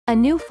A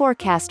new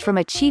forecast from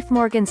a chief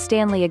Morgan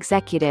Stanley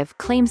executive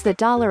claims the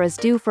dollar is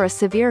due for a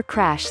severe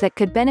crash that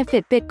could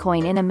benefit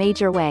Bitcoin in a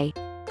major way.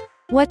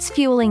 What's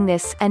fueling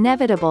this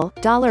inevitable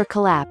dollar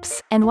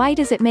collapse, and why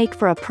does it make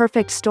for a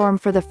perfect storm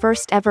for the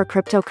first ever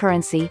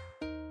cryptocurrency?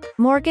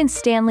 Morgan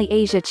Stanley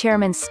Asia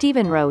chairman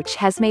Stephen Roach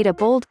has made a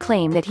bold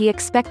claim that he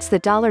expects the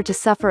dollar to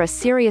suffer a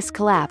serious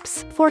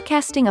collapse,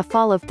 forecasting a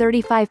fall of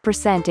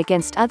 35%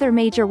 against other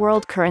major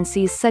world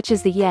currencies such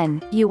as the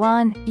yen,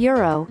 yuan,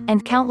 euro,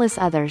 and countless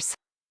others.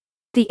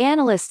 The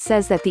analyst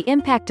says that the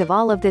impact of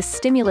all of this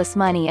stimulus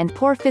money and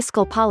poor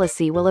fiscal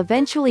policy will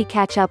eventually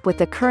catch up with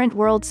the current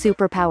world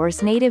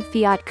superpower's native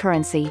fiat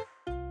currency.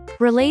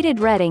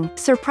 Related reading: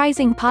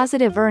 surprising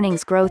positive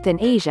earnings growth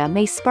in Asia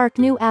may spark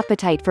new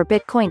appetite for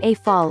Bitcoin. A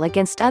fall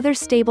against other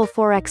stable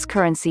forex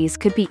currencies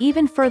could be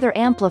even further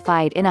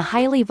amplified in a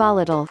highly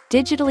volatile,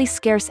 digitally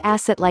scarce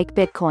asset like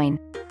Bitcoin.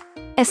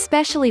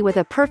 Especially with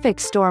a perfect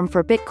storm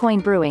for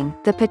Bitcoin brewing,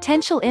 the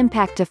potential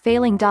impact a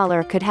failing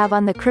dollar could have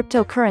on the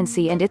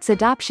cryptocurrency and its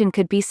adoption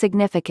could be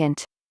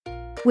significant.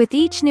 With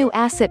each new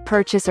asset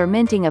purchase or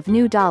minting of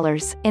new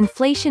dollars,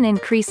 inflation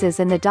increases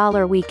and the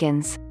dollar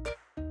weakens.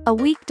 A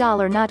weak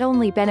dollar not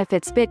only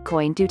benefits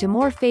Bitcoin due to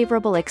more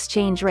favorable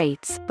exchange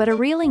rates, but a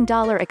reeling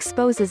dollar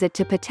exposes it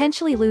to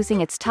potentially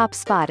losing its top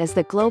spot as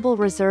the global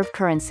reserve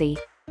currency.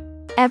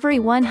 Every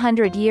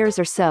 100 years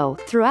or so,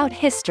 throughout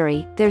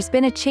history, there's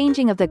been a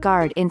changing of the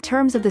guard in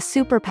terms of the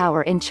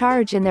superpower in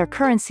charge and their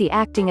currency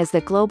acting as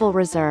the global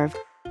reserve.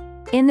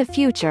 In the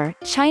future,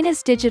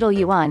 China's digital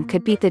yuan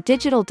could beat the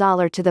digital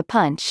dollar to the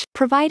punch,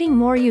 providing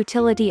more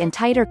utility and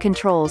tighter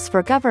controls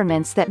for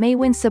governments that may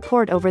win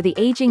support over the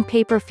aging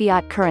paper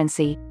fiat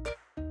currency.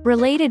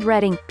 Related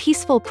reading: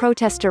 peaceful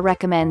protester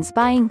recommends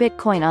buying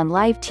Bitcoin on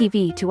live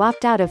TV to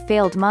opt out of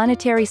failed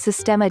monetary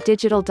SystemA.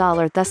 Digital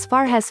dollar thus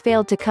far has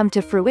failed to come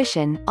to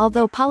fruition,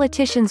 although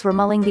politicians were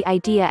mulling the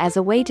idea as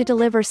a way to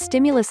deliver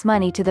stimulus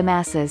money to the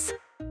masses.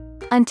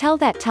 Until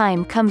that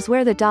time comes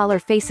where the dollar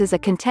faces a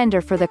contender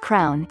for the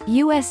crown,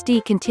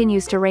 USD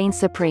continues to reign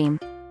supreme.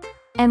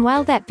 And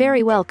while that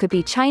very well could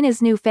be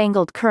China's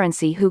new-fangled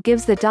currency who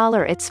gives the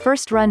dollar its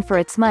first run for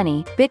its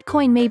money,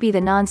 Bitcoin may be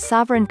the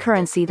non-sovereign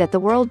currency that the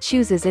world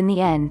chooses in the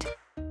end.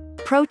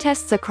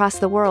 Protests across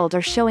the world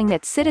are showing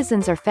that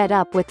citizens are fed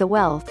up with the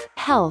wealth,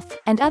 health,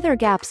 and other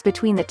gaps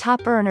between the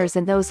top earners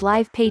and those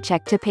live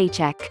paycheck to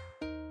paycheck.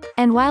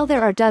 And while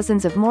there are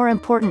dozens of more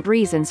important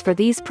reasons for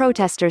these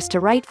protesters to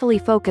rightfully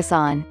focus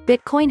on,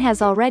 Bitcoin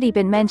has already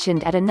been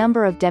mentioned at a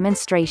number of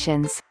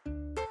demonstrations.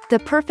 The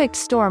perfect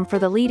storm for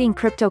the leading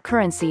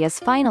cryptocurrency is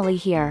finally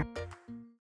here.